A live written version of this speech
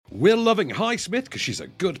We're loving Highsmith because she's a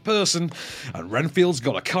good person, and Renfield's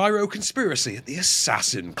got a Cairo conspiracy at the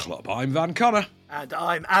Assassin Club. I'm Van Connor. And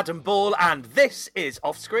I'm Adam Ball, and this is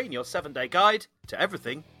Offscreen, your 7-day guide to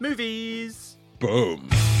everything movies. Boom.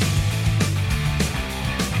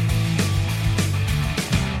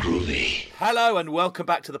 Groovy. Hello and welcome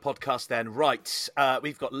back to the podcast then. Right,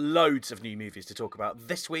 we've got loads of new movies to talk about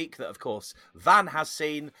this week that, of course, Van has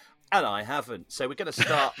seen and I haven't. So we're going to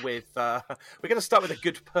start with A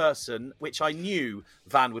Good Person, which I knew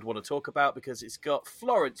Van would want to talk about because it's got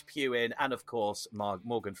Florence Pugh in and, of course,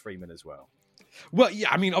 Morgan Freeman as well. Well, yeah,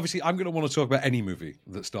 I mean, obviously, I'm going to want to talk about any movie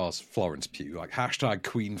that stars Florence Pugh, like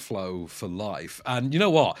 #Queen Flo for life. And you know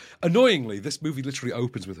what? Annoyingly, this movie literally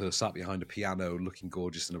opens with her sat behind a piano, looking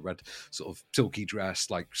gorgeous in a red sort of silky dress,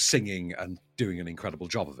 like singing and doing an incredible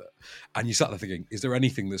job of it. And you sat there thinking, is there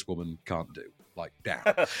anything this woman can't do? Like,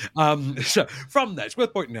 damn. So from there, it's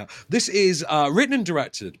worth pointing out, this is written and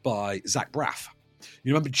directed by Zach Braff.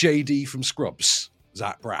 You remember JD from Scrubs?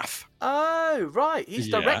 Zach Braff. Oh, right. He's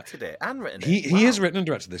directed it and written it. He has written and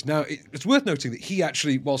directed this. Now, it's worth noting that he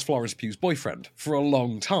actually was Florence Pugh's boyfriend for a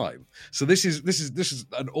long time. So this is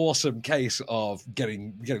an awesome case of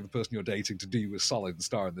getting the person you're dating to do you a solid and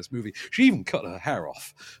star in this movie. She even cut her hair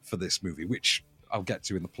off for this movie, which I'll get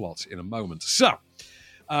to in the plot in a moment. So,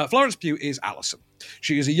 Florence Pugh is Alison.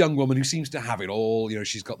 She is a young woman who seems to have it all. You know,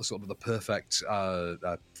 she's got the sort of the perfect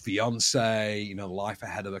fiance, you know, life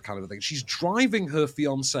ahead of her kind of a thing. She's driving her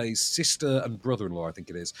fiance's sister and brother-in-law, I think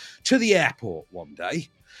it is, to the airport one day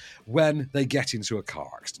when they get into a car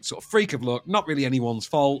accident. Sort of freak of luck, not really anyone's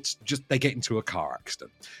fault, just they get into a car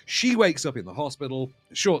accident. She wakes up in the hospital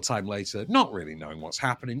a short time later, not really knowing what's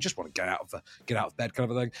happening, just want to get out of bed kind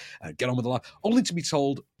of a thing, and get on with the life, only to be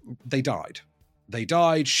told they died. They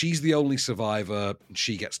died, she's the only survivor, and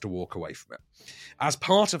she gets to walk away from it. As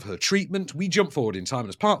part of her treatment, we jump forward in time, and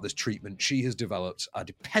as part of this treatment, she has developed a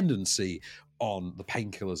dependency on the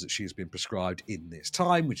painkillers that she's been prescribed in this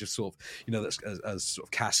time, which is sort of, you know, that's as sort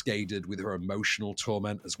of cascaded with her emotional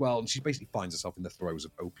torment as well, and she basically finds herself in the throes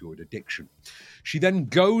of opioid addiction. She then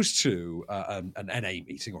goes to an NA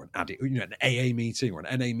meeting, or an AA meeting, or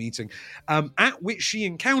an NA meeting, at which she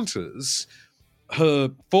encounters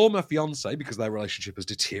her former fiance, because their relationship has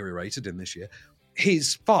deteriorated in this year,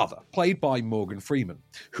 his father, played by Morgan Freeman,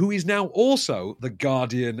 who is now also the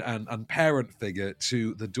guardian and parent figure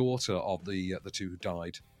to the daughter of the two who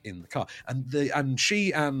died in the car. And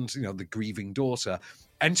she and, you know, the grieving daughter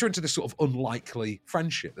enter into this sort of unlikely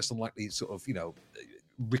friendship, this unlikely sort of, you know,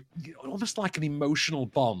 almost like an emotional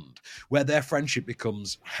bond where their friendship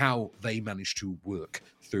becomes how they manage to work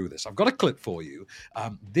through this. I've got a clip for you.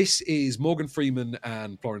 This is Morgan Freeman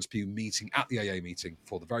and Florence Pugh meeting at the AA meeting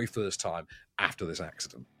for the very first time after this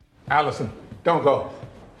accident. Allison, don't go.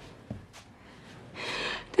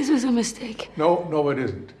 This was a mistake. No, it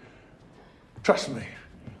isn't. Trust me.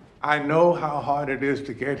 I know how hard it is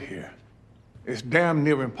to get here. It's damn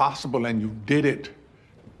near impossible, and you did it.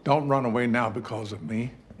 Don't run away now because of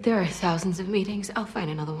me. There are thousands of meetings. I'll find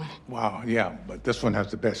another one. Wow, yeah, but this one has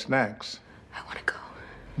the best snacks. I want to go.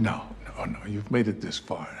 No. You've made it this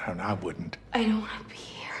far, and I wouldn't. I don't want to be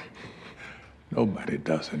here. Nobody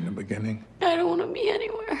does in the beginning. I don't want to be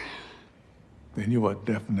anywhere. Then you are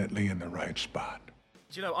definitely in the right spot.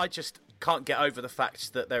 Do you know, I just can't get over the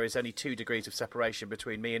fact that there is only 2 degrees of separation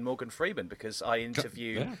between me and Morgan Freeman, because I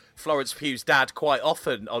interview Florence Pugh's dad quite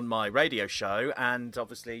often on my radio show, and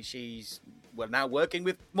obviously she's now working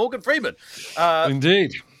with Morgan Freeman.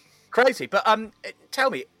 Indeed. Crazy. But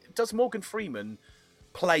tell me, does Morgan Freeman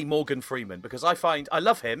play Morgan Freeman? Because I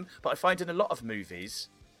love him, but I find in a lot of movies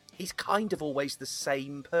he's kind of always the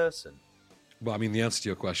same person. Well, I mean, the answer to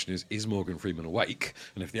your question is Morgan Freeman awake?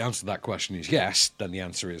 And if the answer to that question is yes, then the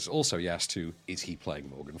answer is also yes to, is he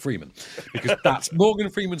playing Morgan Freeman? Because that's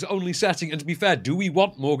Morgan Freeman's only setting. And to be fair, do we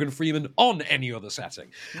want Morgan Freeman on any other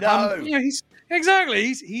setting? No. He's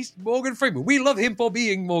Morgan Freeman. We love him for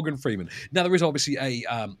being Morgan Freeman. Now, there is obviously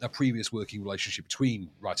a previous working relationship between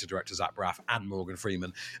writer-director Zach Braff and Morgan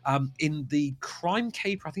Freeman. In the crime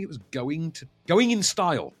caper, I think it was Going in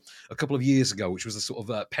Style a couple of years ago, which was a sort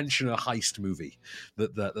of pensioner heist movie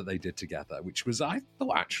that they did together, which was, I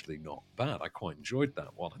thought, actually not bad. I quite enjoyed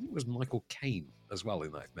that one. I think it was Michael Caine as well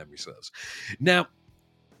in that, if memory serves. Now,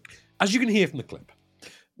 as you can hear from the clip,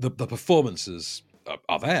 the performances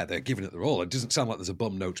are there. They're giving it their all. It doesn't sound like there's a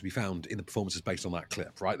bum note to be found in the performances based on that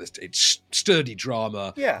clip, right? It's sturdy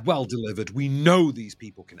drama, well delivered. We know these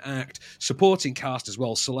people can act. Supporting cast as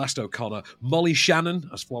well: Celeste O'Connor, Molly Shannon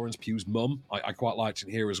as Florence Pugh's mum. I quite liked in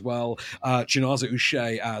here as well. Chinaza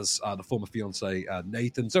Uche as the former fiance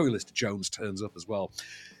Nathan. Zoe Lister-Jones turns up as well.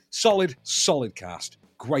 Solid cast.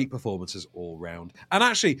 Great performances all round. And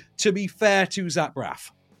actually, to be fair to Zach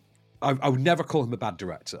Braff, I would never call him a bad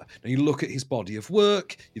director. Now, you look at his body of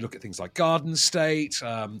work, you look at things like Garden State.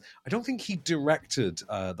 I don't think he directed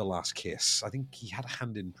The Last Kiss. I think he had a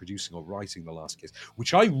hand in producing or writing The Last Kiss,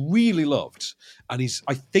 which I really loved. And is,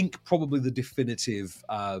 I think, probably the definitive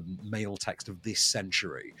male text of this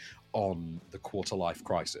century on the quarter-life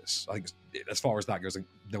crisis. I think as far as that goes,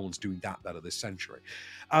 no one's doing that better this century.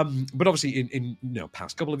 But obviously, in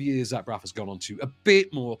past couple of years, Zach Braff has gone on to a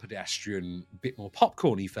bit more pedestrian, a bit more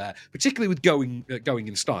popcorny fare, particularly with going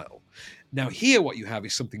in style. Now, here what you have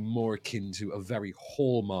is something more akin to a very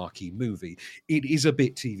hallmarky movie. It is a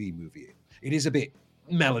bit TV movie. It is a bit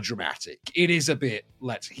melodramatic. It is a bit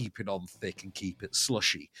let's heap it on thick and keep it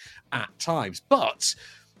slushy at times. But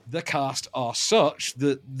the cast are such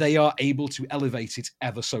that they are able to elevate it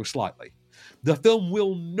ever so slightly. The film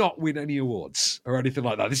will not win any awards or anything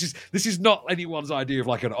like that. This is not anyone's idea of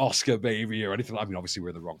like an Oscar baby or anything. I mean, obviously we're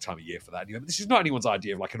in the wrong time of year for that anyway, but this is not anyone's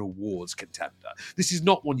idea of like an awards contender. This is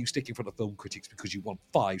not one you stick in front of film critics because you want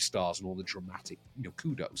 5 stars and all the dramatic,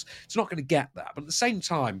 kudos. It's not going to get that. But at the same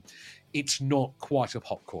time, it's not quite a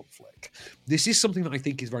popcorn flick. This is something that I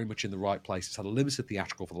think is very much in the right place. It's had a limited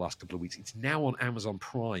theatrical for the last couple of weeks. It's now on Amazon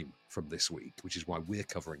Prime from this week, which is why we're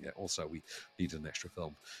covering it. Also, we needed an extra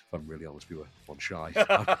film. If I'm really honest, we were one shy.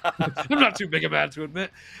 I'm not too big a man to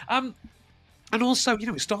admit. And also,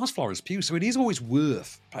 it stars Florence Pugh, so it is always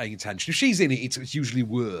worth paying attention. If she's in it, it's usually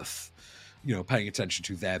worth paying attention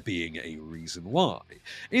to there being a reason why.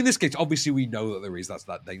 In this case, obviously, we know that there is that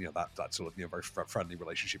sort of very friendly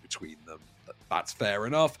relationship between them. That's fair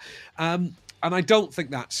enough. And I don't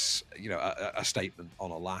think that's a statement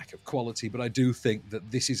on a lack of quality, but I do think that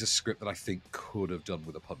this is a script that I think could have done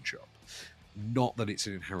with a punch-up. Not that it's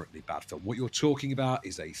an inherently bad film. What you're talking about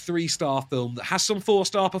is a 3-star film that has some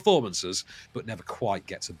 4-star performances, but never quite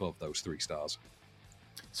gets above those 3 stars.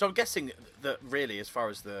 So I'm guessing that really, as far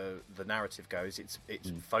as the narrative goes, it's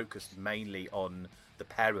focused mainly on the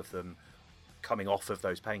pair of them coming off of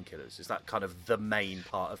those painkillers. Is that kind of the main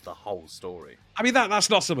part of the whole story? I mean, that's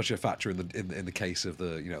not so much a factor in the case of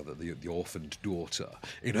the orphaned daughter.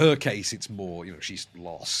 In her case, it's more she's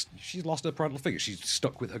lost her parental figure. She's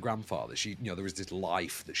stuck with her grandfather. There is this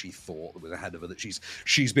life that she thought that was ahead of her that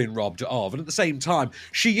she's been robbed of, and at the same time,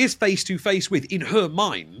 she is face to face with, in her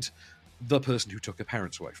mind, the person who took her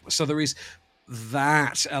parents away from her. So there is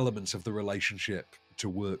that element of the relationship to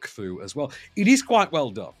work through as well. It is quite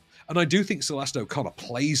well done. And I do think Celeste O'Connor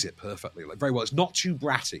plays it perfectly, very well. It's not too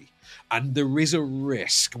bratty. And there is a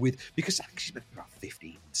risk because I think she's been about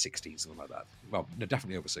 15, 16, something like that. Well, no,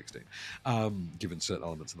 definitely over 16, given certain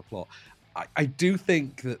elements of the plot. I do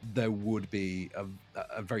think that there would be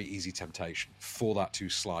a very easy temptation for that to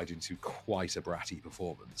slide into quite a bratty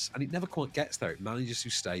performance. And it never quite gets there. It manages to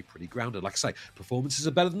stay pretty grounded. Like I say, performances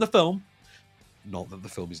are better than the film. Not that the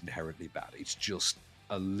film is inherently bad. It's just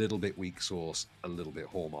a little bit weak sauce, a little bit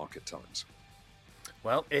Hallmark at times.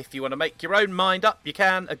 Well, if you want to make your own mind up, you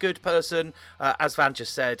can. A Good Person, as Van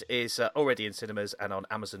just said, is already in cinemas and on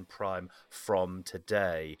Amazon Prime from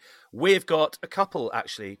today. We've got a couple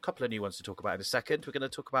of new ones to talk about in a second. We're going to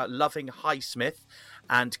talk about Loving Highsmith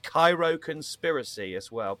and Cairo Conspiracy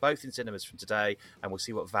as well, both in cinemas from today, and we'll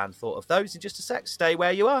see what Van thought of those in just a sec. Stay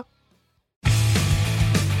where you are.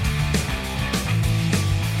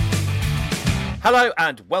 Hello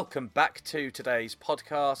and welcome back to today's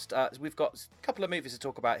podcast. We've got a couple of movies to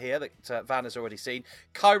talk about here that Van has already seen.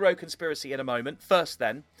 Cairo Conspiracy in a moment. First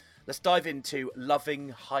then, let's dive into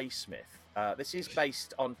Loving Highsmith. This is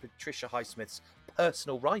based on Patricia Highsmith's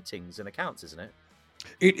personal writings and accounts, isn't it?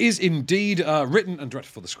 It is indeed written and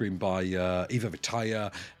directed for the screen by Eva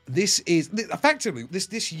Vitaya. This is effectively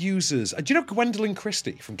this uses. Do you know Gwendolyn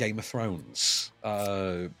Christie from Game of Thrones?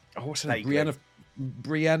 What's her name?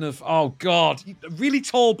 Brienne of oh god, really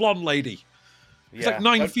tall blonde lady. She's like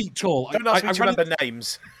 9 feet tall. Don't ask me to remember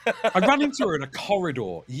names. I ran into her in a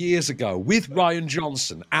corridor years ago with Rian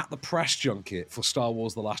Johnson at the press junket for Star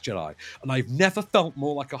Wars The Last Jedi, and I've never felt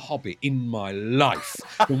more like a hobbit in my life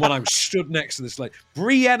than when I was stood next to this lady.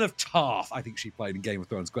 Brienne of Tarth, I think she played in Game of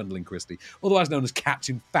Thrones, Gwendolyn Christie, otherwise known as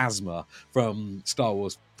Captain Phasma from Star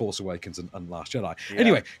Wars Force Awakens and Last Jedi. Yeah.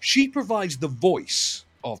 Anyway, she provides the voice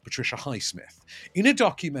of Patricia Highsmith in a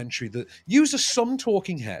documentary that uses some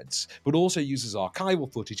talking heads, but also uses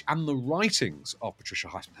archival footage and the writings of Patricia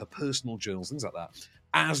Highsmith, her personal journals, things like that,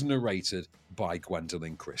 as narrated by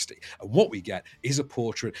Gwendolyn Christie. And what we get is a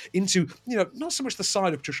portrait into, not so much the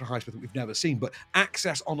side of Patricia Highsmith that we've never seen, but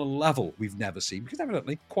access on a level we've never seen, because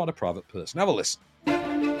evidently quite a private person. Have a listen.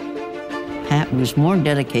 Pat was more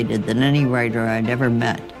dedicated than any writer I'd ever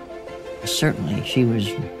met. Certainly, she was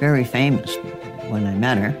very famous when I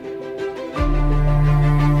met her.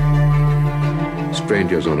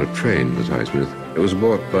 Strangers on a Train was Highsmith. It was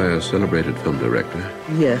bought by a celebrated film director.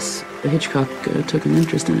 Yes, Hitchcock took an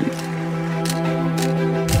interest in it.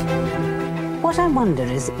 What I wonder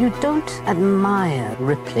is, you don't admire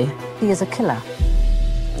Ripley. He is a killer.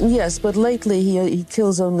 Yes, but lately he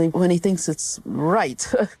kills only when he thinks it's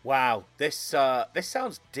right. Wow, this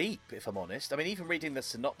sounds deep, if I'm honest. I mean, even reading the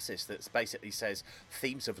synopsis that basically says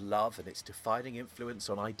themes of love and its defining influence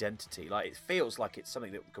on identity, like it feels like it's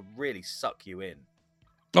something that could really suck you in.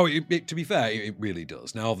 Oh, to be fair, it really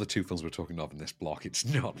does. Now, of the two films we're talking of in this block, it's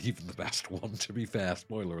not even the best one, to be fair.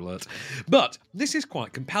 Spoiler alert. But this is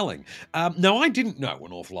quite compelling. Now, I didn't know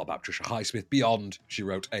an awful lot about Patricia Highsmith beyond she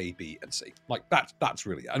wrote A, B, and C. Like, that's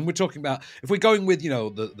really... And we're talking about... If we're going with,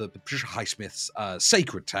 the Patricia Highsmith's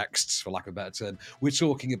sacred texts, for lack of a better term, we're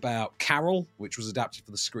talking about Carol, which was adapted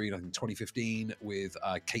for the screen, I think, in 2015, with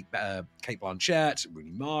Kate Blanchett,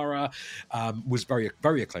 Rooney Mara, was very,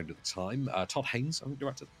 very acclaimed at the time. Todd Haynes, I think,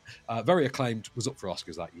 directed. Very acclaimed, was up for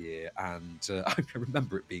Oscars that year, and I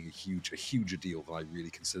remember it being a huger deal than I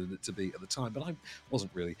really considered it to be at the time, but I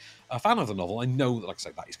wasn't really a fan of the novel. I know that, like I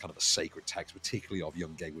say, that is kind of a sacred text, particularly of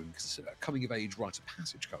young gay women, considered a coming-of-age rite of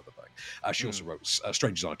passage kind of thing. She also wrote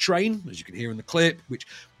Strangers on a Train, as you can hear in the clip, which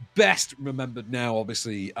best remembered now,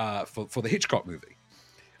 obviously, for the Hitchcock movie.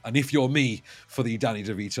 And if you're me, for the Danny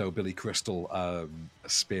DeVito, Billy Crystal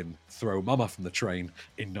spin, Throw Mama from the Train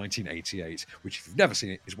in 1988, which, if you've never seen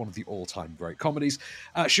it, is one of the all-time great comedies.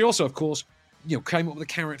 She also, of course, came up with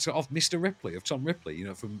the character of Mr. Ripley, of Tom Ripley,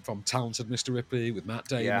 from Talented Mr. Ripley with Matt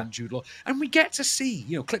Damon, Jude Law. And we get to see,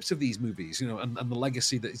 clips of these movies, and the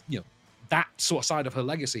legacy that is, that sort of side of her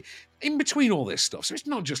legacy in between all this stuff. So it's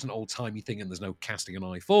not just an old-timey thing and there's no casting an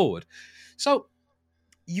eye forward. So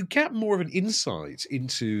you get more of an insight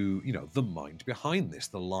into, the mind behind this,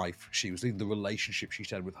 the life she was leading, the relationship she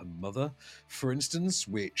had with her mother, for instance,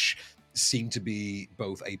 which seemed to be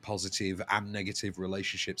both a positive and negative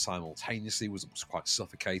relationship simultaneously, was quite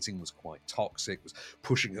suffocating, was quite toxic, was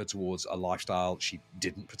pushing her towards a lifestyle she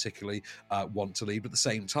didn't particularly want to lead. But at the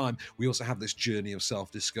same time, we also have this journey of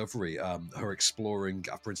self-discovery, her exploring,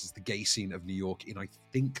 for instance, the gay scene of New York in, I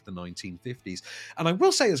think, the 1950s. And I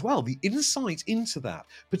will say as well, the insight into that,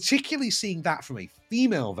 particularly seeing that from a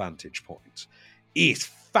female vantage point, is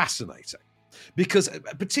fascinating. Because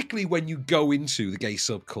particularly when you go into the gay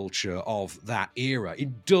subculture of that era,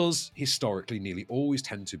 it does historically nearly always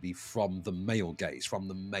tend to be from the male gaze, from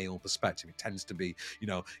the male perspective. It tends to be,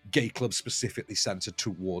 gay clubs specifically centered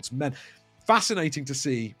towards men. Fascinating to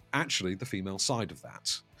see, actually, the female side of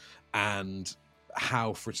that. And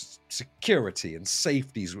how, for security and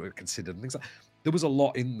safeties were considered and things like that. There was a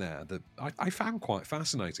lot in there that I found quite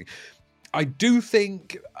fascinating. I do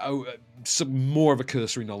think some more of a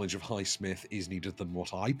cursory knowledge of Highsmith is needed than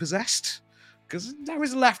what I possessed, because I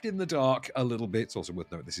was left in the dark a little bit. It's also worth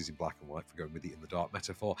noting this is in black and white for going with the in the dark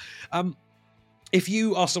metaphor. If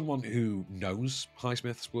you are someone who knows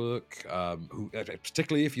Highsmith's work,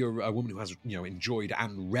 particularly if you're a woman who has enjoyed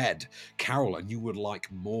and read Carol, and you would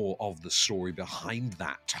like more of the story behind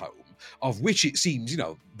that tome, of which it seems,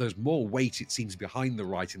 there's more weight, it seems, behind the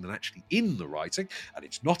writing than actually in the writing, and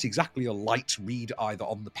it's not exactly a light read either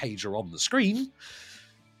on the page or on the screen,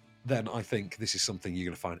 then I think this is something you're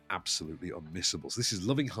going to find absolutely unmissable. So this is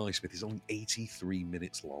Loving Highsmith. It's only 83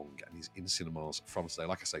 minutes long and is in cinemas from today.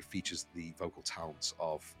 Like I say, features the vocal talents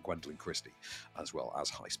of Gwendolyn Christie as well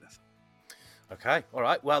as Highsmith. Okay, all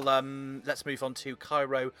right. Well, let's move on to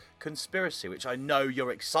Cairo Conspiracy, which I know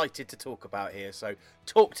you're excited to talk about here. So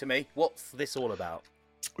talk to me. What's this all about?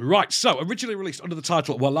 Right, so originally released under the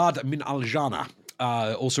title Walad Min Al-Jannah.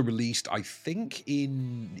 Also released, I think it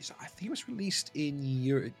was released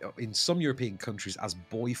in some European countries as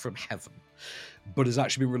Boy from Heaven, but has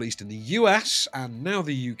actually been released in the US and now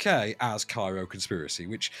the UK as Cairo Conspiracy,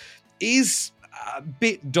 which is a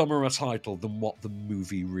bit dumber a title than what the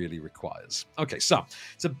movie really requires. Okay, so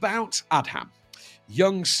it's about Adham,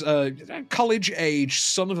 young college-age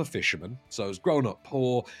son of a fisherman, so has grown up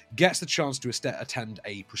poor, gets the chance to attend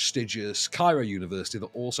a prestigious Cairo university that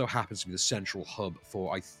also happens to be the central hub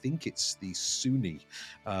for, I think it's the Sunni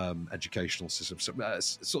educational system,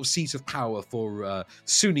 sort of seat of power for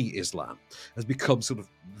Sunni Islam, has become sort of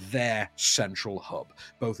their central hub,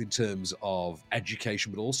 both in terms of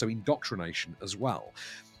education but also indoctrination as well.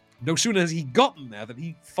 No sooner has he gotten there than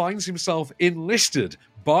he finds himself enlisted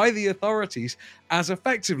by the authorities as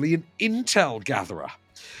effectively an intel gatherer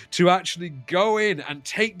to actually go in and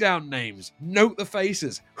take down names, note the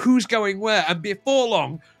faces, who's going where, and before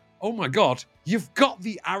long, oh my God, you've got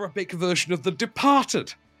the Arabic version of The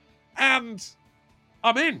Departed. And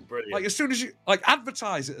I'm in. Brilliant. Like, as soon as you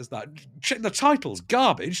advertise it as that, the title's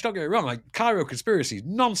garbage. Don't get me wrong. Like, Cairo Conspiracy,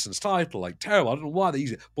 nonsense title, like terrible. I don't know why they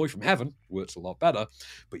use it. Boy from Heaven works a lot better.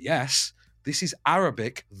 But yes, this is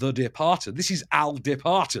Arabic, The Departed. This is Al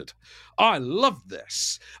Departed. I love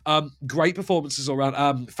this. Great performances all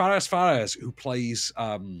around. Fares, who plays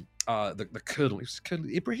the Colonel. Is it Colonel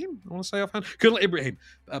Ibrahim? I want to say offhand. Colonel Ibrahim,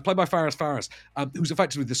 played by Fares, who's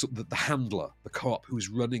effectively the handler, the co-op who's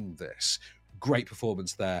running this. Great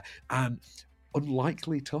performance there, and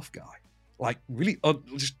unlikely tough guy. Like, really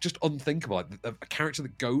just unthinkable. Like, a character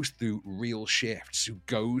that goes through real shifts, who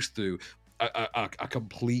goes through a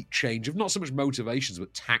complete change of not so much motivations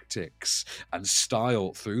but tactics and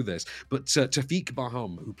style through this. But Tawfiq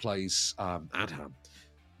Baham, who plays Adham,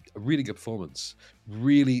 a really good performance,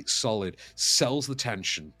 really solid, sells the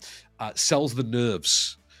tension, sells the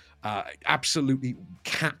nerves. Absolutely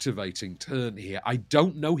captivating turn here. I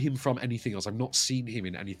don't know him from anything else. I've not seen him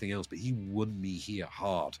in anything else, but he won me here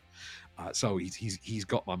hard. So he's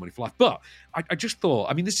got my money for life. But I just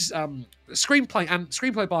thought, I mean, this is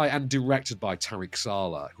screenplay by and directed by Tariq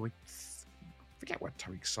Saleh, who I forget where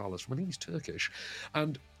Tariq Saleh is from. I think he's Turkish.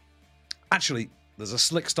 And actually, there's a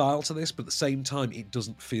slick style to this, but at the same time, it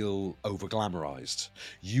doesn't feel over-glamorized.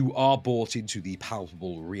 You are brought into the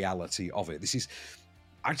palpable reality of it. This is,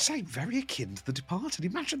 I'd say, very akin to The Departed.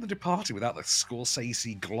 Imagine The Departed without the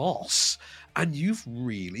Scorsese gloss, and you've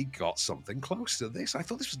really got something close to this. I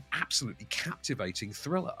thought this was an absolutely captivating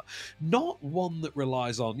thriller. Not one that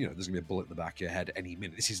relies on, there's going to be a bullet in the back of your head any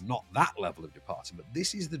minute. This is not that level of Departed, but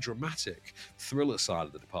this is the dramatic thriller side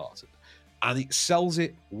of The Departed, and it sells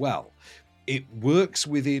it well. It works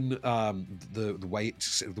within the way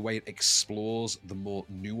it explores the more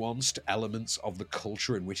nuanced elements of the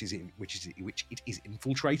culture in which it is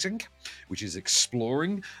infiltrating, which is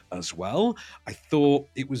exploring as well. I thought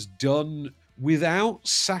it was done without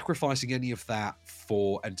sacrificing any of that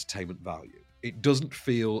for entertainment value. It doesn't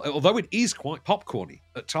feel, although it is quite popcorny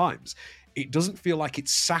at times, it doesn't feel like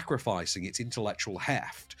it's sacrificing its intellectual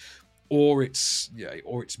heft or its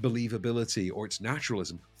believability or its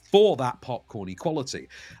naturalism for that popcorny quality.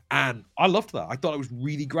 And I loved that. I thought it was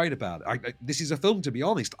really great about it. This is a film, to be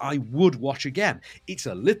honest, I would watch again. It's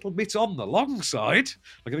a little bit on the long side.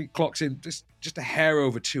 Like, I think it clocks in just a hair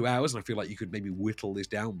over 2 hours, and I feel like you could maybe whittle this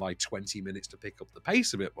down by 20 minutes to pick up the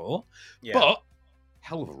pace a bit more. Yeah. But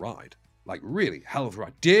hell of a ride. Like, really, hell of a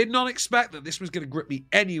ride. Did not expect that this was going to grip me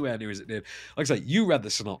anywhere near as it did. Like I say, you read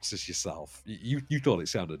the synopsis yourself. You thought it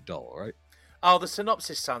sounded dull, right? Oh, the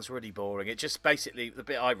synopsis sounds really boring. It just basically, the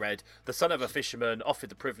bit I read, the son of a fisherman offered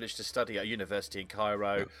the privilege to study at a university in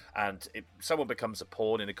Cairo, and someone becomes a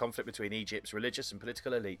pawn in a conflict between Egypt's religious and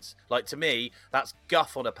political elites. Like, to me, that's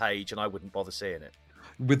guff on a page, and I wouldn't bother seeing it.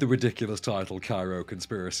 With the ridiculous title, Cairo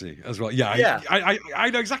Conspiracy, as well. Yeah.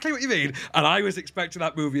 I know exactly what you mean, and I was expecting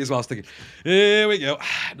that movie as well. I was thinking, here we go,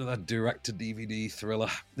 another direct-to-DVD thriller.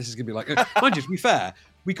 This is going to be like... mind you, to be fair,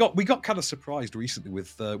 we got kind of surprised recently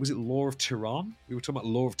with, was it Law of Tehran? We were talking about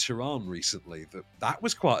Law of Tehran recently. That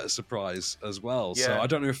was quite a surprise as well. Yeah. So I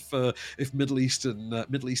don't know if Middle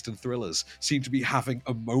Eastern thrillers seem to be having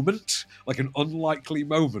a moment, like an unlikely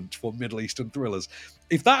moment for Middle Eastern thrillers.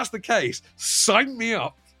 If that's the case, sign me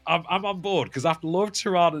up. I'm on board, because after Law of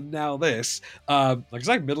Tehran and now this, like I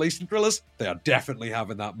say, Middle Eastern thrillers, they are definitely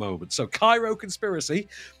having that moment. So Cairo Conspiracy,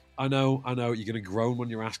 I know you're going to groan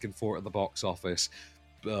when you're asking for it at the box office.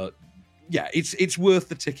 But yeah, it's worth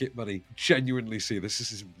the ticket money. Genuinely see this.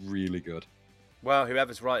 This is really good. Well,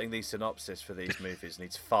 whoever's writing these synopses for these movies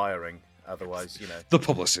needs firing. Otherwise, The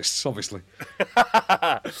publicists, obviously.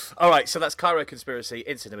 All right, so that's Cairo Conspiracy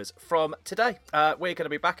in cinemas from today. We're going to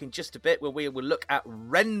be back in just a bit where we will look at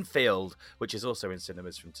Renfield, which is also in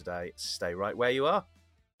cinemas from today. Stay right where you are.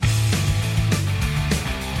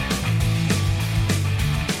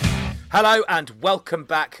 Hello and welcome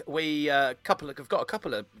back. We've got a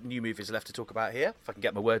couple of new movies left to talk about here, if I can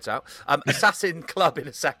get my words out. Assassin Club in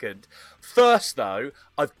a second. First, though,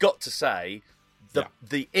 I've got to say,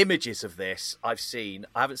 the images of this I've seen.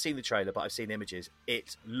 I haven't seen the trailer, but I've seen images.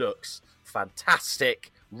 It looks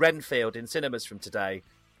fantastic. Renfield in cinemas from today.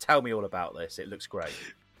 Tell me all about this. It looks great.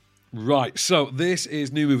 Right, so this is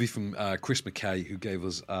a new movie from Chris McKay, who gave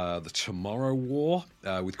us The Tomorrow War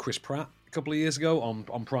with Chris Pratt a couple of years ago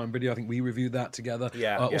on Prime Video. I think we reviewed that together.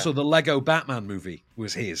 Also, the Lego Batman movie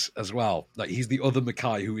was his as well. Like, he's the other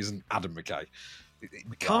McKay who isn't Adam McKay.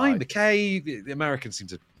 McKay, the Americans seem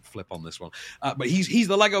to flip on this one. But he's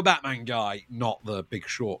the Lego Batman guy, not the Big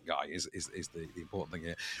Short guy, is the important thing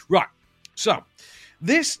here. Right, so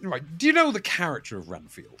this... Right, do you know the character of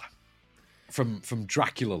Renfield from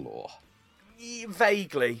Dracula lore?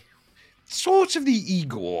 Vaguely. sort of the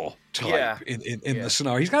Igor type in the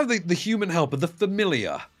scenario. He's kind of the human helper, the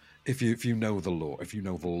familiar. If you know the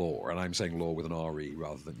law, and I'm saying law with an R-E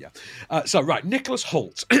rather than Nicholas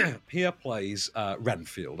Hoult here plays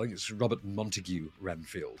Renfield. I think it's Robert Montague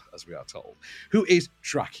Renfield, as we are told, who is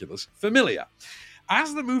Dracula's familiar.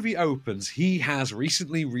 As the movie opens, he has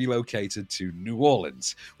recently relocated to New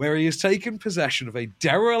Orleans, where he has taken possession of a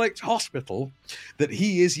derelict hospital that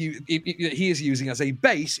he is using as a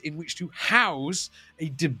base in which to house a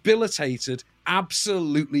debilitated,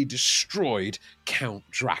 absolutely destroyed Count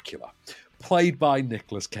Dracula, played by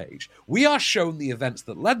Nicolas Cage. We are shown the events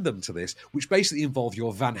that led them to this, which basically involve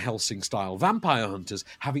your Van Helsing-style vampire hunters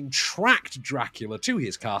having tracked Dracula to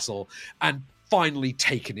his castle and finally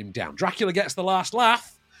taken him down. Dracula gets the last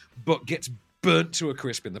laugh, but gets burnt to a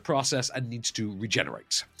crisp in the process and needs to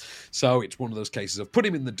regenerate. So it's one of those cases of put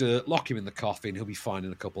him in the dirt, lock him in the coffin, he'll be fine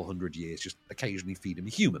in a couple hundred years, just occasionally feed him a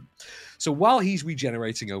human. So while he's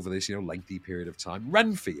regenerating over this, lengthy period of time,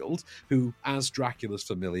 Renfield, who, as Dracula's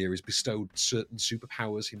familiar, is bestowed certain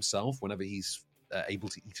superpowers himself whenever he's able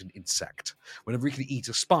to eat an insect. Whenever he can eat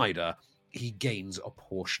a spider, he gains a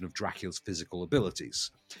portion of Dracula's physical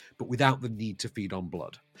abilities, but without the need to feed on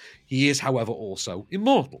blood. He is, however, also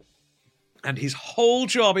immortal. And his whole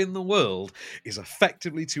job in the world is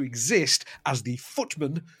effectively to exist as the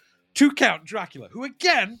footman to Count Dracula, who,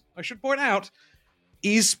 again, I should point out,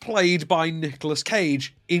 is played by Nicolas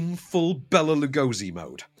Cage in full Bela Lugosi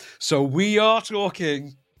mode. So we are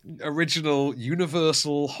talking original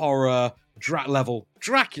Universal horror level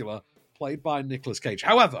Dracula, played by Nicolas Cage.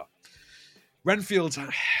 However, Renfield's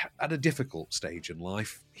at a difficult stage in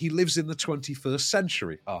life. He lives in the 21st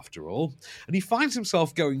century, after all, and he finds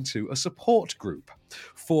himself going to a support group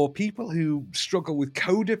for people who struggle with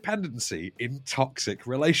codependency in toxic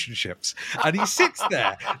relationships. And he sits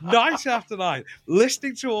there night after night,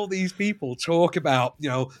 listening to all these people talk about,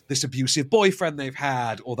 this abusive boyfriend they've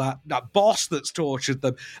had, or that boss that's tortured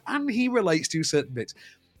them, and he relates to certain bits.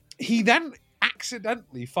 He then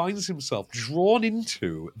accidentally finds himself drawn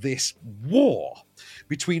into this war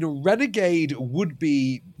between a renegade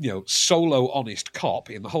would-be, solo honest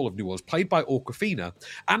cop in the whole of New Orleans, played by Awkwafina,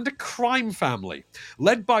 and a crime family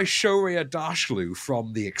led by Shoria Darshlu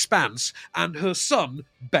from The Expanse and her son,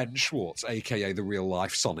 Ben Schwartz, aka the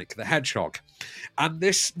real-life Sonic the Hedgehog. And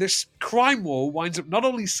this crime war winds up not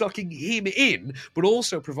only sucking him in, but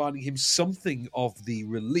also providing him something of the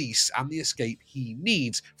release and the escape he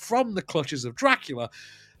needs from the clutches of Dracula.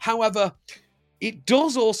 However, it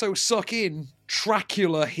does also suck in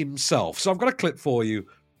Dracula himself. So I've got a clip for you.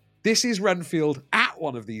 This is Renfield at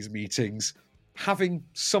one of these meetings having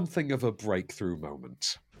something of a breakthrough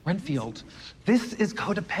moment. Renfield, this is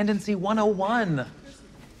codependency 101.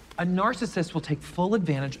 A narcissist will take full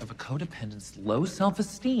advantage of a codependent's low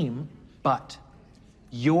self-esteem, but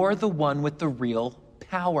you're the one with the real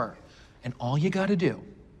power. And all you gotta do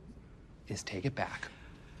is take it back.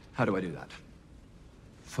 How do I do that?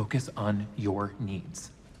 Focus on your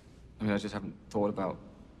needs. I mean, I just haven't thought about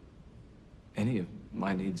any of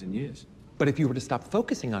my needs in years. But if you were to stop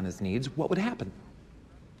focusing on his needs, what would happen?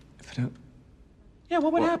 If I don't... Yeah,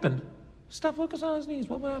 what would happen? Stop focusing on his needs,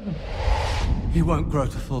 what would happen? He won't grow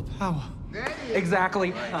to full power.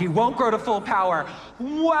 Exactly. He won't grow to full power.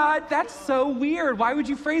 What? That's so weird. Why would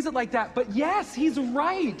you phrase it like that? But yes, he's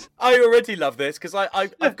right. I already love this because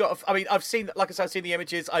I've seen, like I said, I've seen the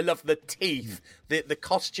images. I love the teeth, the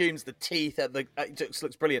costumes, the teeth, and it just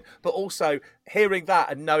looks brilliant. But also hearing that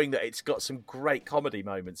and knowing that it's got some great comedy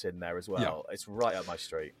moments in there as well. Yeah. It's right up my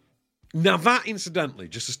street. Now that, incidentally,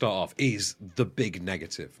 just to start off, is the big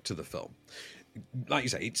negative to the film. Like you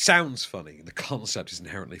say, it sounds funny. The concept is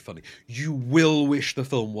inherently funny. You will wish the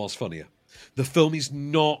film was funnier. The film is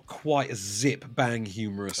not quite as zip-bang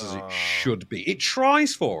humorous as it should be. It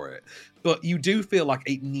tries for it, but you do feel like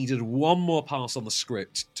it needed one more pass on the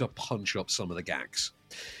script to punch up some of the gags.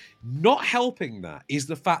 Not helping that is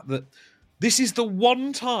the fact that this is the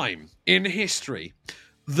one time in history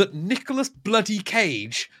that Nicolas bloody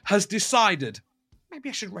Cage has decided, maybe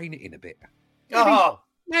I should rein it in a bit.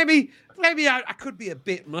 Maybe I could be a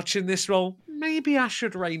bit much in this role. Maybe I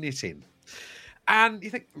should rein it in. And you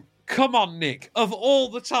think, come on, Nick, of all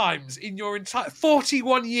the times in your entire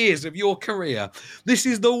 41 years of your career, this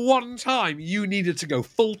is the one time you needed to go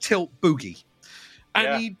full tilt boogie.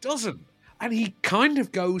 And he doesn't. And he kind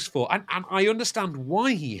of goes for, and I understand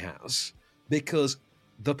why he has, because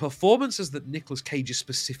the performances that Nicolas Cage is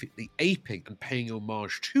specifically aping and paying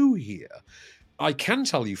homage to here, I can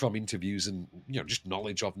tell you from interviews and just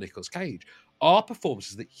knowledge of Nicolas Cage, are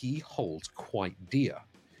performances that he holds quite dear.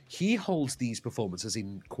 He holds these performances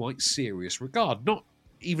in quite serious regard, not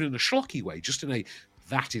even in a schlocky way, just in a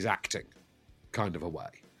that is acting kind of a way.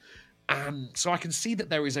 And so I can see that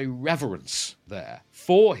there is a reverence there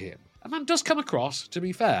for him. And that does come across, to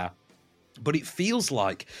be fair, but it feels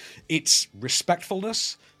like it's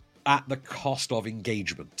respectfulness at the cost of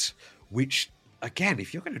engagement, which, again,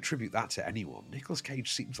 if you're going to attribute that to anyone, Nicolas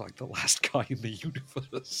Cage seems like the last guy in the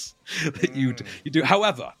universe that you do.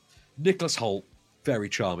 However, Nicholas Hoult, very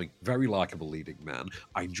charming, very likeable leading man.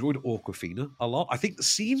 I enjoyed Awkwafina a lot. I think the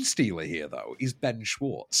scene stealer here, though, is Ben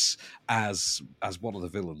Schwartz as one of the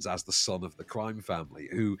villains, as the son of the crime family,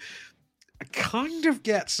 who kind of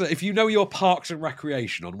gets, if you know your Parks and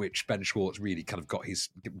Recreation, on which Ben Schwartz really kind of got his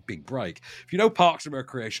big break, if you know Parks and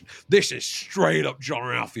Recreation, this is straight up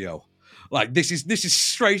Jean-Ralphio. Like, this is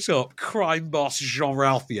straight up crime boss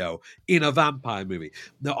Jean-Ralphio in a vampire movie.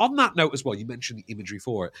 Now, on that note as well, you mentioned the imagery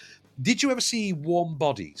for it. Did you ever see Warm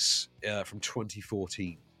Bodies from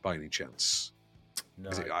 2014 by any chance? No,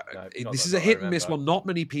 this is a hit and miss one. Not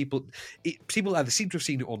many people either seem to have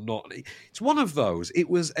seen it or not. It's one of those. It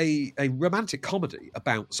was a romantic comedy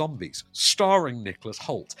about zombies starring Nicholas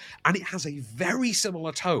Hoult, and it has a very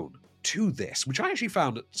similar tone to this, which I actually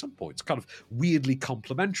found at some points kind of weirdly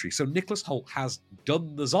complimentary. So Nicholas Hoult has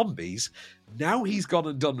done the zombies. Now he's gone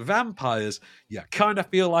and done vampires. You kind of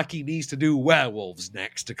feel like he needs to do werewolves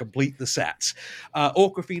next to complete the set.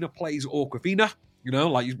 Awkwafina plays Awkwafina. You know,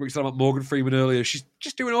 like you were talking about Morgan Freeman earlier. She's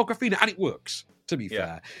just doing Awkwafina, and it works, to be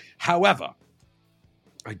fair. However,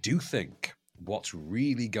 I do think what's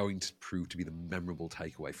really going to prove to be the memorable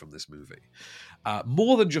takeaway from this movie,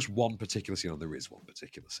 more than just one particular scene, there is one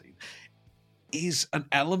particular scene, is an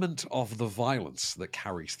element of the violence that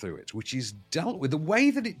carries through it, which is dealt with the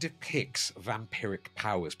way that it depicts vampiric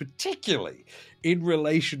powers, particularly in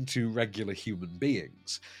relation to regular human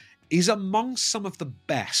beings, is amongst some of the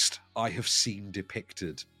best I have seen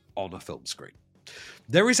depicted on a film screen.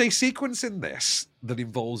 There is a sequence in this that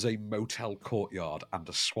involves a motel courtyard and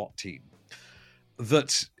a SWAT team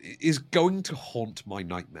that is going to haunt my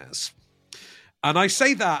nightmares. And I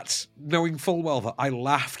say that knowing full well that I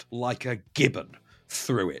laughed like a gibbon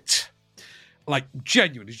through it. Like,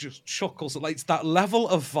 genuinely, just chuckles. Like, it's that level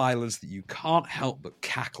of violence that you can't help but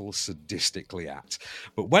cackle sadistically at.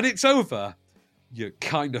 But when it's over, you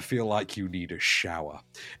kind of feel like you need a shower.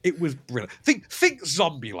 It was brilliant. Think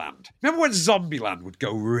Zombieland. Remember when Zombieland would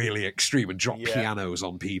go really extreme and drop pianos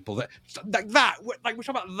on people? Like we're talking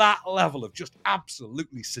about that level of just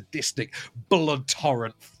absolutely sadistic, blood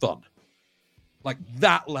torrent fun. Like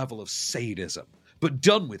that level of sadism, but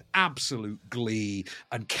done with absolute glee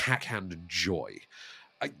and cack-handed joy.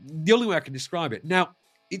 The only way I can describe it. Now,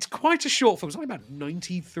 it's quite a short film. It's only about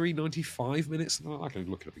 93, 95 minutes. I can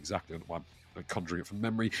look it up exactly. I don't know why I'm conjuring it from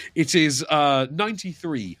memory. It is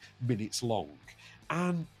 93 minutes long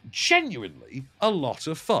and genuinely a lot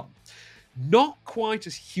of fun. Not quite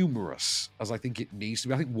as humorous as I think it needs to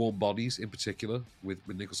be. I think Warm Bodies, in particular, with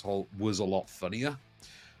Nicholas Hoult, was a lot funnier.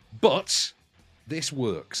 But this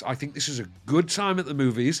works. I think this is a good time at the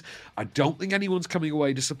movies. I don't think anyone's coming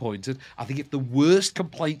away disappointed. I think if the worst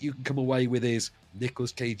complaint you can come away with is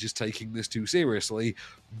Nicolas Cage is taking this too seriously,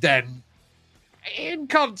 then in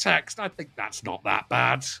context, I think that's not that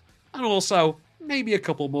bad. And also, maybe a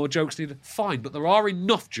couple more jokes needed. Fine, but there are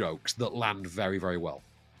enough jokes that land very, very well.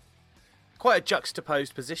 Quite a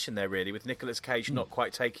juxtaposed position there, really, with Nicolas Cage not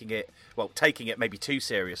quite taking it maybe too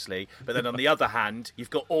seriously, but then on the other hand, you've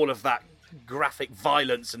got all of that graphic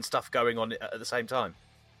violence and stuff going on at the same time.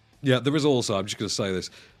 Yeah, there is also, I'm just going to say this,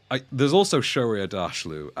 there's also Shohreh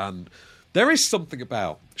Aghdashloo, and there is something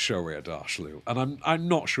about Shohreh Aghdashloo, and I'm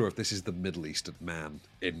not sure if this is the Middle Eastern man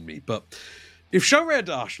in me, but if Shohreh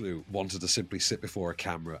Aghdashloo wanted to simply sit before a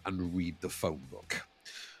camera and read the phone book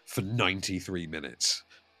for 93 minutes,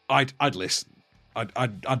 I'd listen.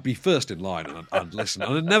 I'd be first in line and I'd listen,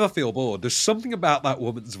 and I'd never feel bored. There's something about that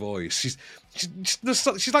woman's voice.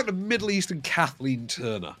 She's like the Middle Eastern Kathleen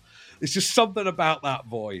Turner. There's just something about that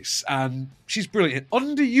voice, and she's brilliant.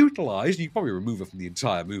 Underutilized. You could probably remove her from the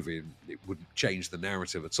entire movie, and it wouldn't change the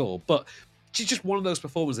narrative at all. But she's just one of those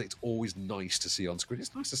performers that it's always nice to see on screen.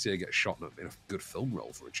 It's nice to see her get shot in a good film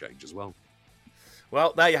role for a change as well.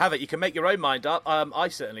 Well, there you have it. You can make your own mind up. I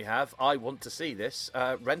certainly have. I want to see this.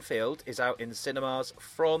 Renfield is out in cinemas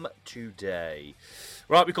from today.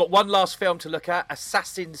 Right, we've got one last film to look at,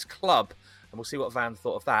 Assassin's Club, and we'll see what Van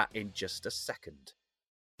thought of that in just a second.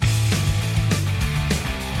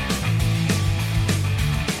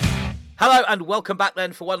 Hello and welcome back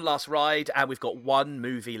then for one last ride, and we've got one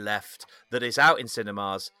movie left that is out in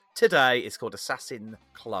cinemas today. It's called Assassin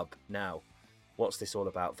Club. Now, what's this all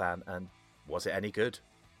about, Van, and was it any good?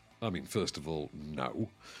 I mean, first of all, no.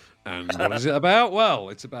 And what is it about? Well,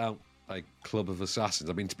 it's about a club of assassins.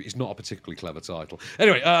 I mean, it's not a particularly clever title.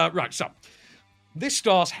 Anyway, right, so this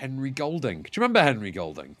stars Henry Golding. Do you remember Henry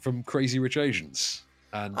Golding from Crazy Rich Asians?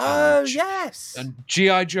 Yes. And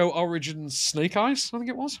G.I. Joe Origins Snake Eyes, I think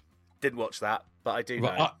it was. Didn't watch that, but I do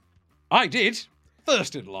know. I did.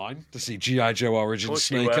 First in line to see G.I. Joe Origins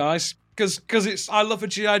Snake Eyes. Because I love a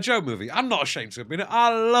G.I. Joe movie. I'm not ashamed to admit it.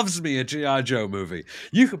 I loves me a G.I. Joe movie.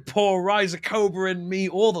 You could pour Rise of Cobra in me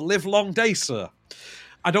all the live long day, sir.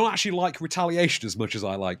 I don't actually like Retaliation as much as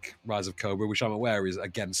I like Rise of Cobra, which I'm aware is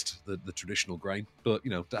against the traditional grain. But,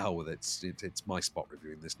 to hell with it. It's my spot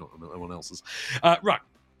reviewing this, not anyone else's. Right.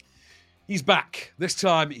 He's back. This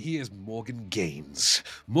time, he is Morgan Gaines.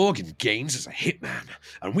 Morgan Gaines is a hitman,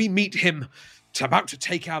 and we meet him about to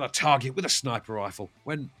take out a target with a sniper rifle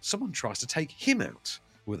when someone tries to take him out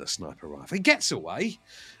with a sniper rifle. He gets away,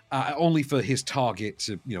 only for his target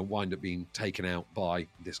to, wind up being taken out by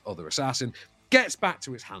this other assassin. Gets back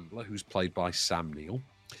to his handler, who's played by Sam Neill.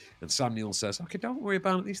 And Sam Neill says, okay, don't worry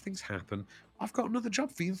about it. These things happen. I've got another job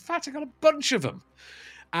for you. In fact, I got a bunch of them.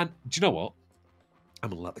 And do you know what? I'm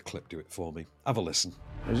going to let the clip do it for me. Have a listen.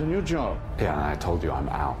 There's a new job. Yeah, I told you I'm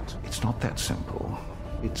out. It's not that simple.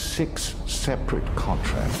 It's 6 separate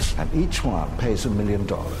contracts, and each one pays $1 million.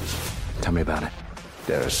 Tell me about it.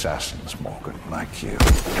 They're assassins, Morgan, like you.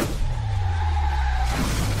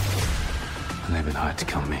 And they've been hired to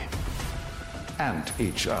kill me. And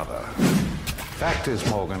each other. Fact is,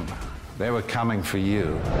 Morgan, they were coming for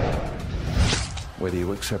you, whether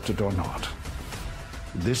you accept it or not.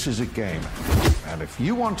 This is a game, and if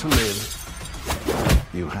you want to live,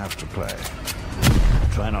 you have to play.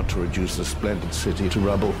 Try not to reduce the splendid city to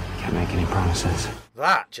rubble. Can't make any promises.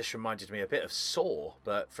 That just reminded me a bit of Saw,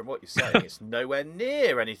 but from what you're saying, it's nowhere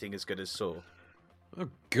near anything as good as Saw. Oh,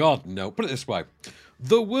 God, no. Put it this way.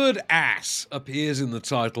 The word ass appears in the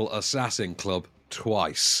title Assassin Club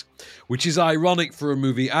twice, which is ironic for a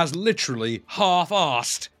movie as literally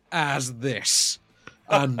half-arsed as this.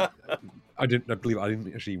 And I didn't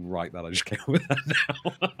actually write that. I just came up with that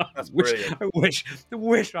now. That's brilliant. I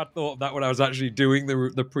wish I'd thought of that when I was actually doing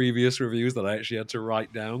the previous reviews that I actually had to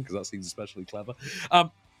write down, because that seems especially clever.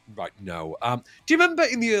 Right, no. Do you remember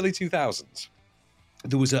in the early 2000s,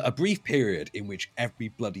 there was a brief period in which every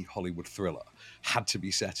bloody Hollywood thriller had to be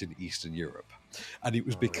set in Eastern Europe? And it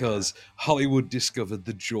was because Hollywood discovered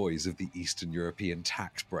the joys of the Eastern European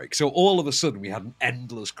tax break. So all of a sudden we had an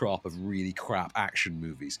endless crop of really crap action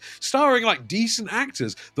movies starring decent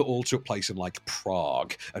actors that all took place in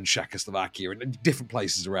Prague and Czechoslovakia and different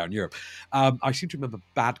places around Europe. I seem to remember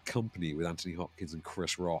Bad Company with Anthony Hopkins and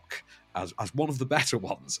Chris Rock as one of the better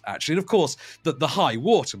ones, actually. And of course, the high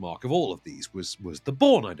watermark of all of these was The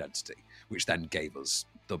Bourne Identity, which then gave us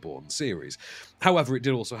the Bourne series. However, it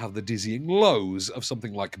did also have the dizzying lows of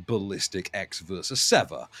something like Ballistic X vs.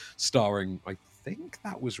 Sever, starring, I think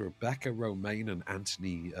that was Rebecca Romaine and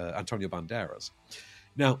Antonio Banderas.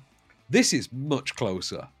 Now, this is much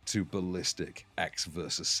closer to Ballistic X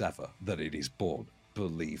vs. Sever than it is Bourne.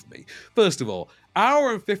 Believe me. First of all,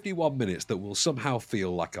 hour and 51 minutes that will somehow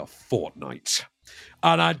feel like a fortnight.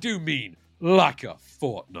 And I do mean like a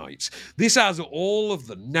fortnight. This has all of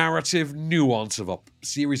the narrative nuance of a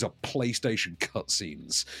series of PlayStation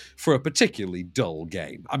cutscenes for a particularly dull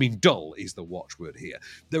game. I mean, dull is the watchword here.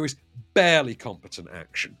 There is barely competent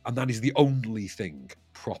action, and that is the only thing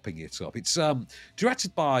propping it up. It's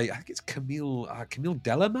directed by, I think it's Camille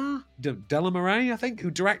Delamarais, I think, who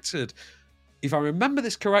directed, if I remember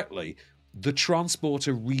this correctly, The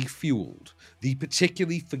Transporter Refueled, the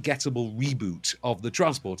particularly forgettable reboot of the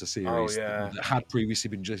Transporter series that had previously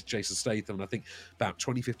been Jason Statham, and I think about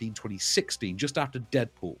 2015, 2016, just after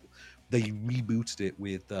Deadpool, they rebooted it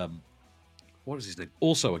with, what is his name?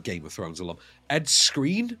 Also a Game of Thrones alum, Ed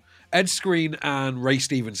Skrein. Ed Skrein and Ray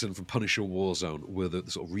Stevenson from Punisher Warzone were the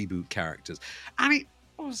sort of reboot characters. And it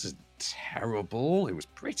wasn't terrible. It was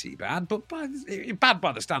pretty bad, but bad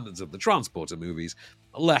by the standards of the Transporter movies,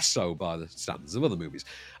 less so by the standards of other movies.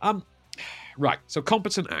 Right, so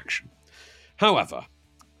competent action. However,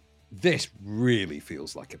 this really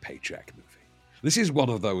feels like a paycheck movie. This is one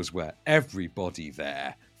of those where everybody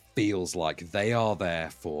there feels like they are there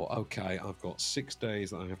for, okay, I've got 6 days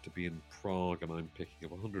that I have to be in Prague and I'm picking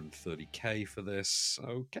up 130k for this.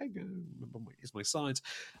 Okay, here's my signs.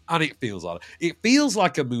 And it feels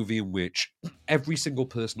like a movie in which every single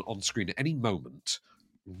person on screen at any moment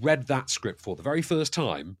read that script for the very first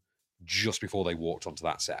time just before they walked onto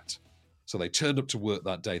that set. So they turned up to work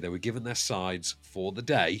that day, they were given their sides for the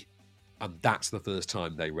day, and that's the first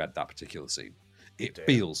time they read that particular scene. It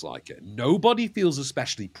feels like it. Nobody feels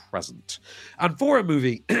especially present. And for a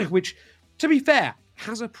movie which, to be fair,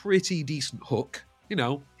 has a pretty decent hook. You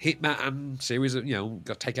know, hitman series of,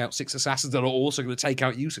 got to take out 6 assassins that are also going to take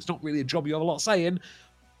out you, so it's not really a job you have a lot saying.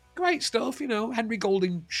 Great stuff, Henry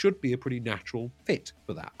Golding should be a pretty natural fit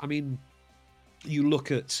for that. I mean, you look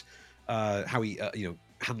at how he,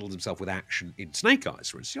 handled himself with action in Snake Eyes,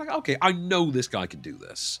 for instance. You're like, okay, I know this guy can do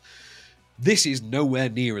this. This is nowhere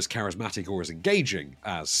near as charismatic or as engaging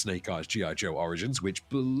as Snake Eyes G.I. Joe Origins, which,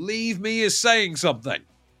 believe me, is saying something.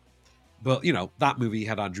 But, that movie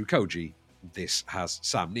had Andrew Koji. This has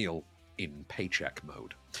Sam Neill in paycheck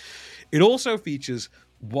mode. It also features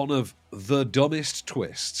one of the dumbest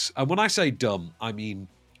twists. And when I say dumb, I mean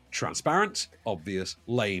transparent, obvious,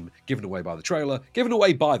 lame, given away by the trailer, given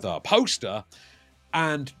away by the poster,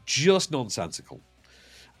 and just nonsensical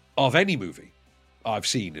of any movie I've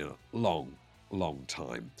seen in a long, long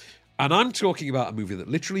time. And I'm talking about a movie that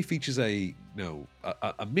literally features a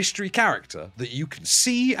mystery character that you can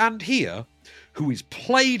see and hear, who is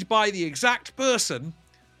played by the exact person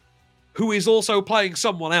who is also playing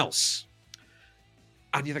someone else.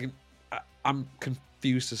 And you're thinking, I'm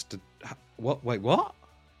confused as to what? Wait, what?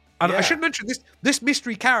 And I should mention this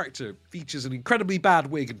mystery character features an incredibly bad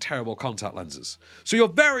wig and terrible contact lenses. So you're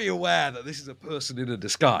very aware that this is a person in a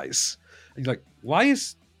disguise. And you're like, why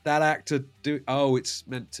is that actor doing... Oh, it's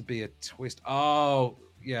meant to be a twist. Oh,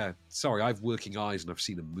 yeah. Sorry, I've working eyes and I've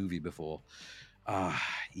seen a movie before.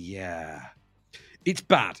 Yeah. It's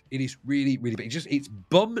bad. It is really, really bad. It's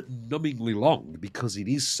bum-numbingly long because it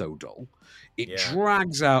is so dull. It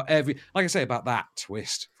drags out every... Like I say about that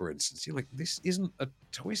twist, for instance. You're like, this isn't a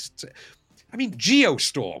twist. I mean,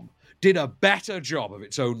 Geostorm did a better job of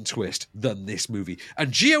its own twist than this movie.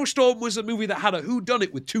 And Geostorm was a movie that had a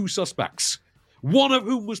whodunit with 2 suspects, one of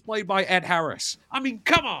whom was played by Ed Harris. I mean,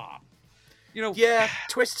 come on! Yeah,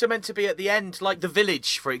 twists are meant to be at the end, like The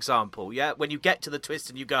Village, for example, yeah? When you get to the twist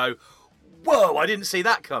and you go, whoa, I didn't see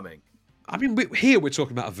that coming. I mean, here we're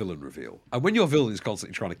talking about a villain reveal. And when your villain is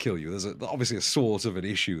constantly trying to kill you, there's obviously a sort of an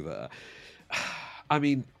issue there. I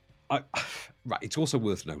mean, right, it's also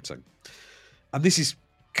worth noting, and this is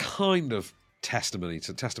kind of testament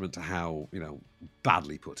to how,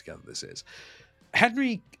 badly put together this is.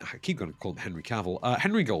 I keep going to call him Henry Cavill,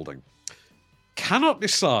 Henry Golding cannot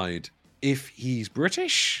decide if he's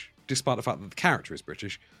British, despite the fact that the character is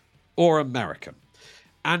British, or American.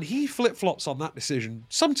 And he flip-flops on that decision,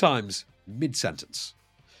 sometimes mid-sentence.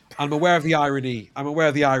 I'm aware of the irony. I'm aware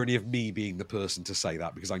of the irony of me being the person to say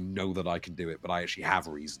that, because I know that I can do it, but I actually have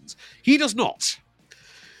reasons. He does not.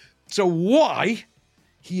 So why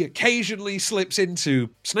he occasionally slips into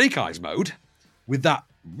Snake Eyes mode with that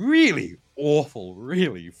really awful,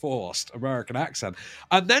 really forced American accent,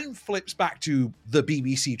 and then flips back to the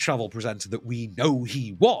BBC travel presenter that we know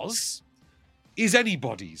he was, is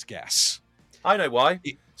anybody's guess. I know why.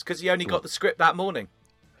 It's because he only got the script that morning.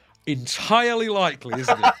 Entirely likely,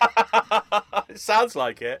 isn't it? It sounds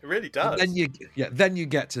like it. It really does. And then you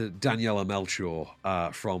get to Daniela Melchior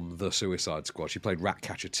from The Suicide Squad. She played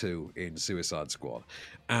Ratcatcher 2 in Suicide Squad.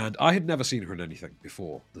 And I had never seen her in anything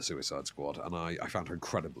before The Suicide Squad. And I found her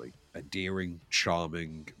incredibly endearing,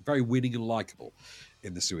 charming, very winning and likable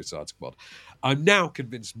in The Suicide Squad. I'm now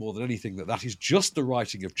convinced more than anything that is just the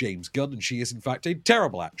writing of James Gunn, and she is in fact a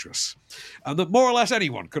terrible actress. And that more or less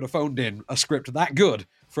anyone could have phoned in a script that good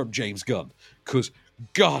from James Gunn. Because,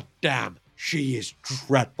 god damn, she is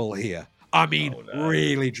dreadful here. I mean,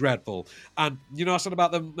 really dreadful. And I said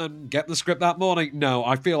about them getting the script that morning? No,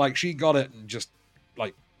 I feel like she got it and just,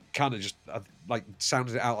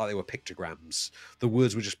 sounded it out like they were pictograms. The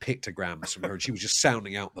words were just pictograms from her, and she was just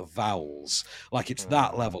sounding out the vowels. Like it's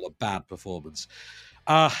that level of bad performance.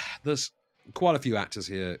 There's quite a few actors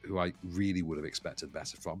here who I really would have expected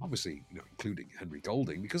better from. Obviously, including Henry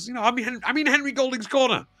Golding, because I'm in Henry Golding's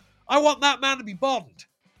corner. I want that man to be Bond.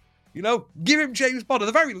 Give him James Bond. At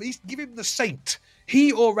the very least, give him the Saint.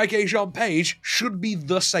 He or Regé-Jean Page should be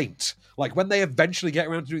the Saint. Like when they eventually get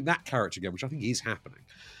around to doing that character again, which I think is happening.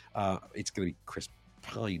 It's going to be Chris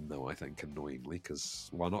Pine, though, I think, annoyingly, because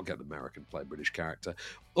why not get an American play a British character?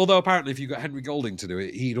 Although apparently if you got Henry Golding to do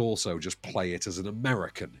it, he'd also just play it as an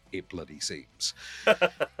American, it bloody seems.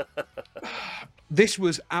 This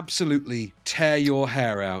was absolutely tear your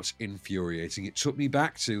hair out infuriating. It took me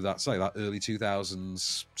back to that early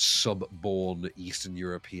 2000s sub-born Eastern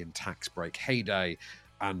European tax break heyday,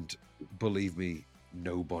 and believe me,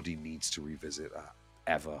 nobody needs to revisit that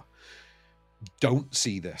ever. Don't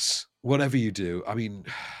see this, whatever you do. I mean,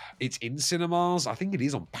 it's in cinemas. I think it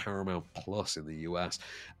is on Paramount Plus in the US.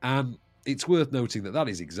 And it's worth noting that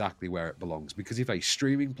is exactly where it belongs, because if a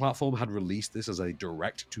streaming platform had released this as a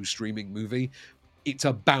direct-to-streaming movie, it's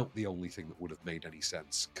about the only thing that would have made any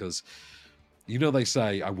sense, because You know, they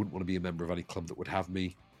say I wouldn't want to be a member of any club that would have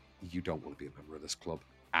me. You don't want to be a member of this club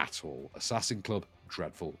at all. Assassin Club,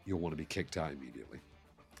 dreadful. You'll want to be kicked out immediately.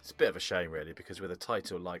 It's a bit of a shame, really, because with a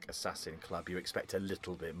title like Assassin Club, you expect a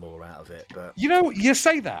little bit more out of it. But you know, you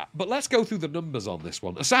say that, but let's go through the numbers on this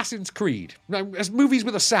one. Assassin's Creed. Now, as movies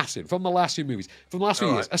with Assassin from the last few movies, from the last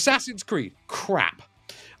few years. Assassin's Creed, crap.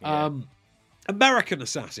 Yeah. American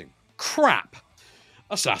Assassin, crap.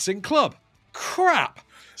 Assassin Club, crap.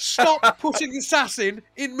 Stop putting Assassin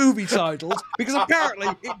in movie titles because apparently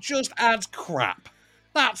it just adds crap.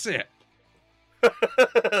 That's it.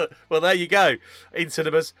 Well, there you go. In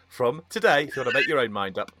cinemas from today, if you want to make your own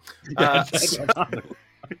mind up.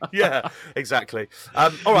 Yeah, exactly.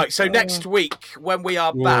 All right, so next week, when we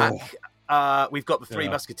are back, we've got the Three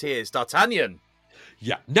Musketeers, D'Artagnan.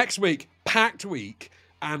 Yeah, next week, packed week.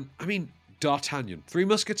 And, I mean, D'Artagnan. Three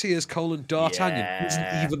Musketeers, D'Artagnan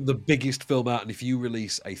isn't even the biggest film out. And if you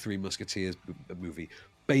release a Three Musketeers movie,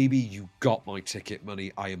 baby, you got my ticket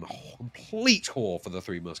money. I am a complete whore for the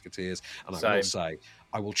Three Musketeers. And I will say,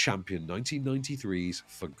 I will champion 1993's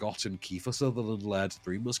forgotten Kiefer Sutherland-led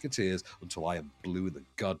Three Musketeers until I am blue in the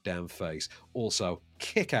goddamn face. Also,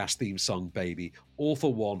 kick-ass theme song, baby. All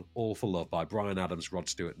for One, All for Love by Bryan Adams, Rod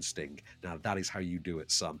Stewart and Sting. Now, that is how you do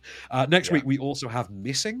it, son. Next week, we also have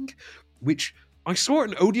Missing, which I saw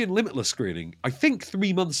at an Odeon Limitless screening, I think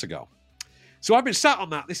 3 months ago. So I've been sat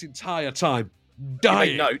on that this entire time.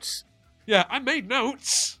 Dying. You made notes. Yeah, I made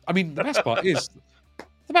notes. I mean, the best part is,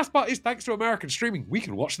 thanks to American streaming, we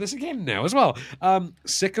can watch this again now as well.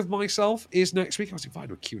 Sick of Myself is next week. I was invited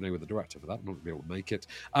to a Q&A with the director for that. I'm not going to be able to make it.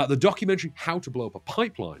 The documentary How to Blow Up a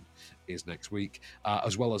Pipeline is next week,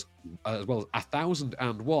 as well as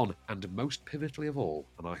 1001, and most pivotally of all,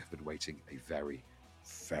 and I have been waiting a very,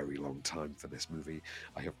 very long time for this movie.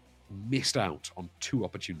 I have missed out on 2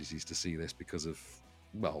 opportunities to see this because of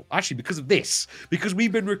this. Because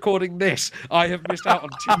we've been recording this, I have missed out on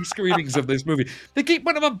 2 screenings of this movie. They keep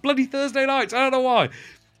putting them on bloody Thursday nights. I don't know why.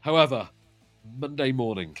 However, Monday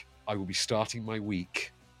morning, I will be starting my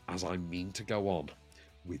week, as I mean to go on,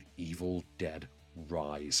 with Evil Dead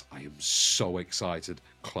Rise. I am so excited.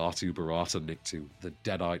 Klaatu Barata Nikto. The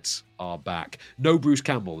Deadites are back. No Bruce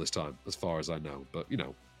Campbell this time, as far as I know. But,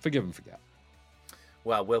 forgive and forget.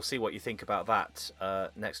 Well, we'll see what you think about that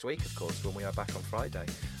next week, of course, when we are back on Friday.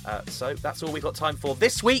 So that's all we've got time for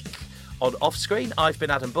this week on Offscreen. I've been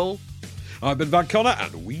Adam Bull. I've been Van Connor,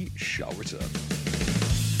 and we shall return.